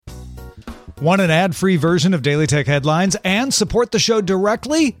Want an ad-free version of Daily Tech Headlines and support the show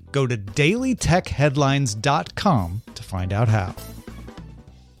directly? Go to dailytechheadlines.com to find out how.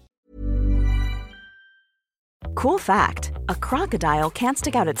 Cool fact, a crocodile can't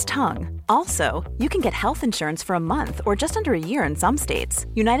stick out its tongue. Also, you can get health insurance for a month or just under a year in some states.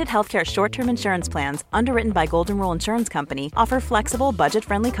 United Healthcare short-term insurance plans, underwritten by Golden Rule Insurance Company, offer flexible,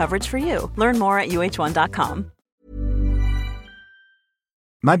 budget-friendly coverage for you. Learn more at uh1.com.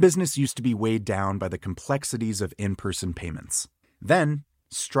 My business used to be weighed down by the complexities of in-person payments. Then,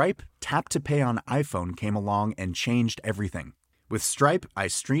 Stripe Tap to Pay on iPhone came along and changed everything. With Stripe, I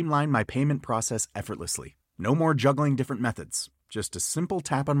streamlined my payment process effortlessly. No more juggling different methods. Just a simple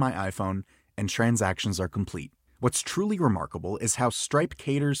tap on my iPhone and transactions are complete. What's truly remarkable is how Stripe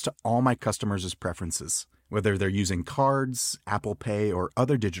caters to all my customers' preferences. Whether they're using cards, Apple Pay, or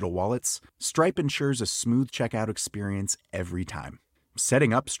other digital wallets, Stripe ensures a smooth checkout experience every time.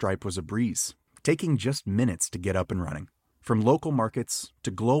 Setting up Stripe was a breeze, taking just minutes to get up and running. From local markets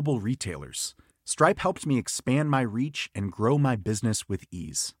to global retailers, Stripe helped me expand my reach and grow my business with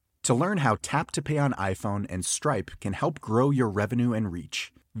ease. To learn how Tap to Pay on iPhone and Stripe can help grow your revenue and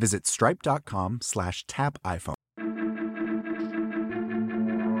reach, visit stripe.com/tapiphone.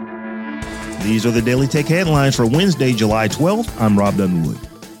 These are the Daily Tech Headlines for Wednesday, July 12th. I'm Rob Dunwood.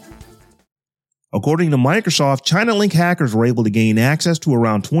 According to Microsoft, China Link hackers were able to gain access to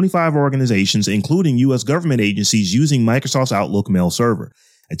around 25 organizations, including U.S. government agencies, using Microsoft's Outlook mail server.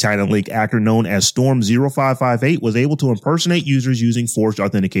 A China Link actor known as Storm 0558 was able to impersonate users using forged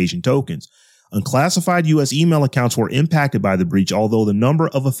authentication tokens. Unclassified U.S. email accounts were impacted by the breach, although the number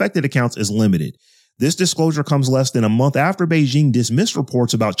of affected accounts is limited. This disclosure comes less than a month after Beijing dismissed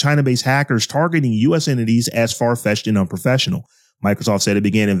reports about China-based hackers targeting U.S. entities as far-fetched and unprofessional. Microsoft said it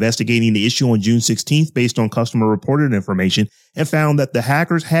began investigating the issue on June 16th based on customer reported information and found that the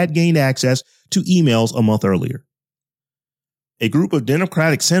hackers had gained access to emails a month earlier. A group of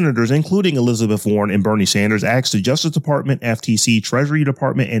Democratic senators, including Elizabeth Warren and Bernie Sanders, asked the Justice Department, FTC, Treasury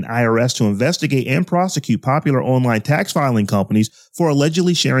Department, and IRS to investigate and prosecute popular online tax filing companies for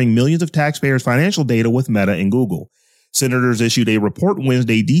allegedly sharing millions of taxpayers' financial data with Meta and Google. Senators issued a report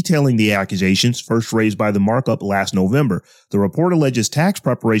Wednesday detailing the accusations, first raised by the markup last November. The report alleges tax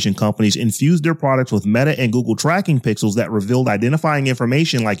preparation companies infused their products with Meta and Google tracking pixels that revealed identifying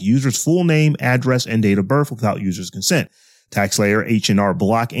information like users' full name, address, and date of birth without users' consent. TaxSlayer, H&R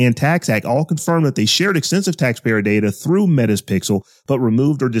Block, and TaxAct all confirmed that they shared extensive taxpayer data through Meta's pixel, but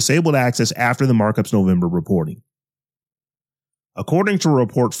removed or disabled access after the markup's November reporting. According to a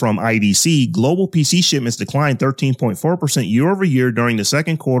report from IDC, global PC shipments declined 13.4% year over year during the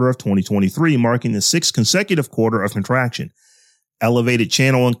second quarter of 2023, marking the sixth consecutive quarter of contraction. Elevated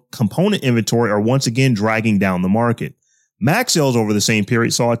channel and component inventory are once again dragging down the market. Mac sales over the same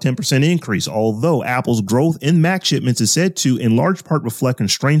period saw a 10% increase, although Apple's growth in Mac shipments is said to in large part reflect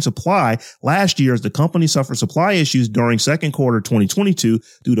constrained supply last year as the company suffered supply issues during second quarter 2022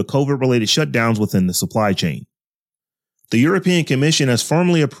 due to COVID-related shutdowns within the supply chain. The European Commission has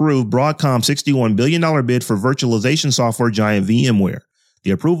formally approved Broadcom's $61 billion bid for virtualization software giant VMware.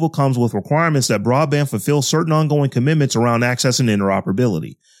 The approval comes with requirements that broadband fulfill certain ongoing commitments around access and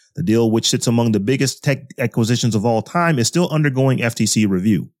interoperability. The deal, which sits among the biggest tech acquisitions of all time, is still undergoing FTC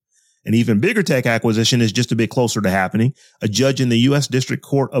review. An even bigger tech acquisition is just a bit closer to happening. A judge in the U.S. District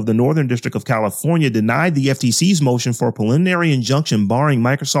Court of the Northern District of California denied the FTC's motion for a preliminary injunction barring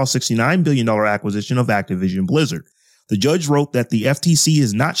Microsoft's $69 billion acquisition of Activision Blizzard. The judge wrote that the FTC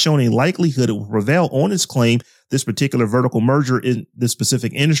has not shown a likelihood it will prevail on its claim this particular vertical merger in this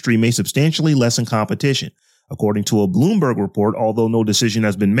specific industry may substantially lessen competition. According to a Bloomberg report, although no decision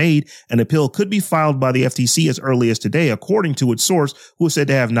has been made, an appeal could be filed by the FTC as early as today, according to its source, who is said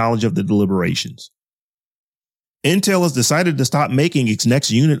to have knowledge of the deliberations. Intel has decided to stop making its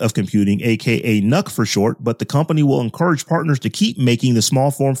next unit of computing, aka NUC for short, but the company will encourage partners to keep making the small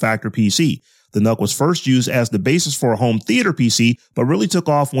form factor PC. The NUC was first used as the basis for a home theater PC, but really took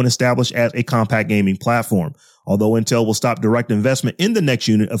off when established as a compact gaming platform. Although Intel will stop direct investment in the next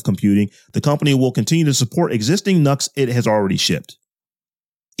unit of computing, the company will continue to support existing NUCs it has already shipped.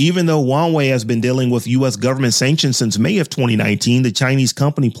 Even though Huawei has been dealing with U.S. government sanctions since May of 2019, the Chinese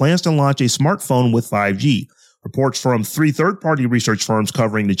company plans to launch a smartphone with 5G. Reports from three third-party research firms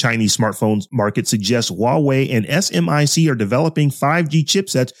covering the Chinese smartphone market suggest Huawei and SMIC are developing 5G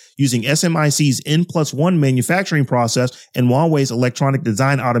chipsets using SMIC's N+1 manufacturing process and Huawei's electronic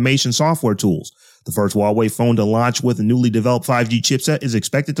design automation software tools. The first Huawei phone to launch with a newly developed 5G chipset is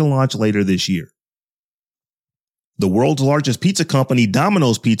expected to launch later this year. The world's largest pizza company,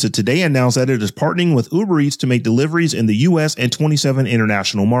 Domino's Pizza, today announced that it is partnering with Uber Eats to make deliveries in the U.S. and 27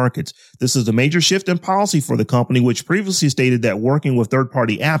 international markets. This is a major shift in policy for the company, which previously stated that working with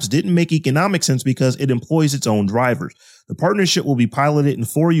third-party apps didn't make economic sense because it employs its own drivers. The partnership will be piloted in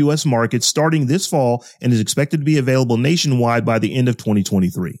 4 U.S. markets starting this fall and is expected to be available nationwide by the end of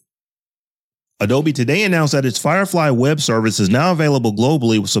 2023. Adobe today announced that its Firefly web service is now available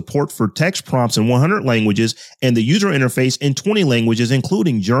globally with support for text prompts in 100 languages and the user interface in 20 languages,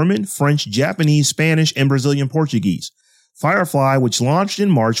 including German, French, Japanese, Spanish, and Brazilian Portuguese. Firefly, which launched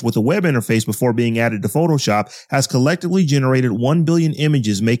in March with a web interface before being added to Photoshop, has collectively generated 1 billion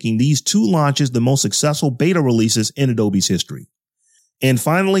images, making these 2 launches the most successful beta releases in Adobe's history. And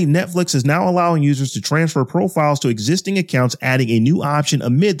finally, Netflix is now allowing users to transfer profiles to existing accounts, adding a new option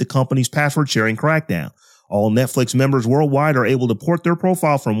amid the company's password sharing crackdown. All Netflix members worldwide are able to port their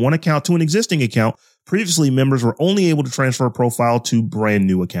profile from one account to an existing account. Previously, members were only able to transfer a profile to brand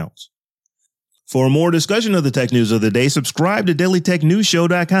new accounts. For more discussion of the tech news of the day, subscribe to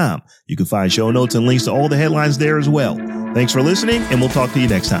dailytechnewsshow.com. You can find show notes and links to all the headlines there as well. Thanks for listening, and we'll talk to you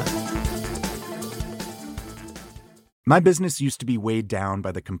next time. My business used to be weighed down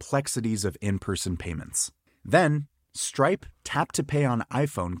by the complexities of in-person payments. Then, Stripe Tap to Pay on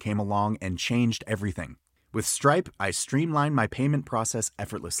iPhone came along and changed everything. With Stripe, I streamlined my payment process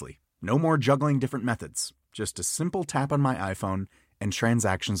effortlessly. No more juggling different methods. Just a simple tap on my iPhone and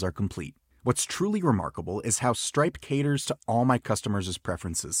transactions are complete. What's truly remarkable is how Stripe caters to all my customers'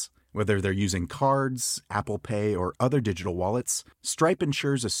 preferences. Whether they're using cards, Apple Pay, or other digital wallets, Stripe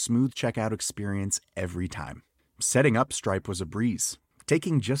ensures a smooth checkout experience every time. Setting up Stripe was a breeze,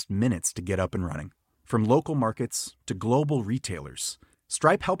 taking just minutes to get up and running. From local markets to global retailers,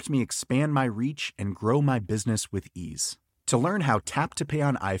 Stripe helped me expand my reach and grow my business with ease. To learn how Tap to Pay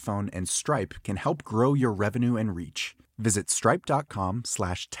on iPhone and Stripe can help grow your revenue and reach, visit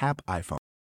stripe.com/tapiphone.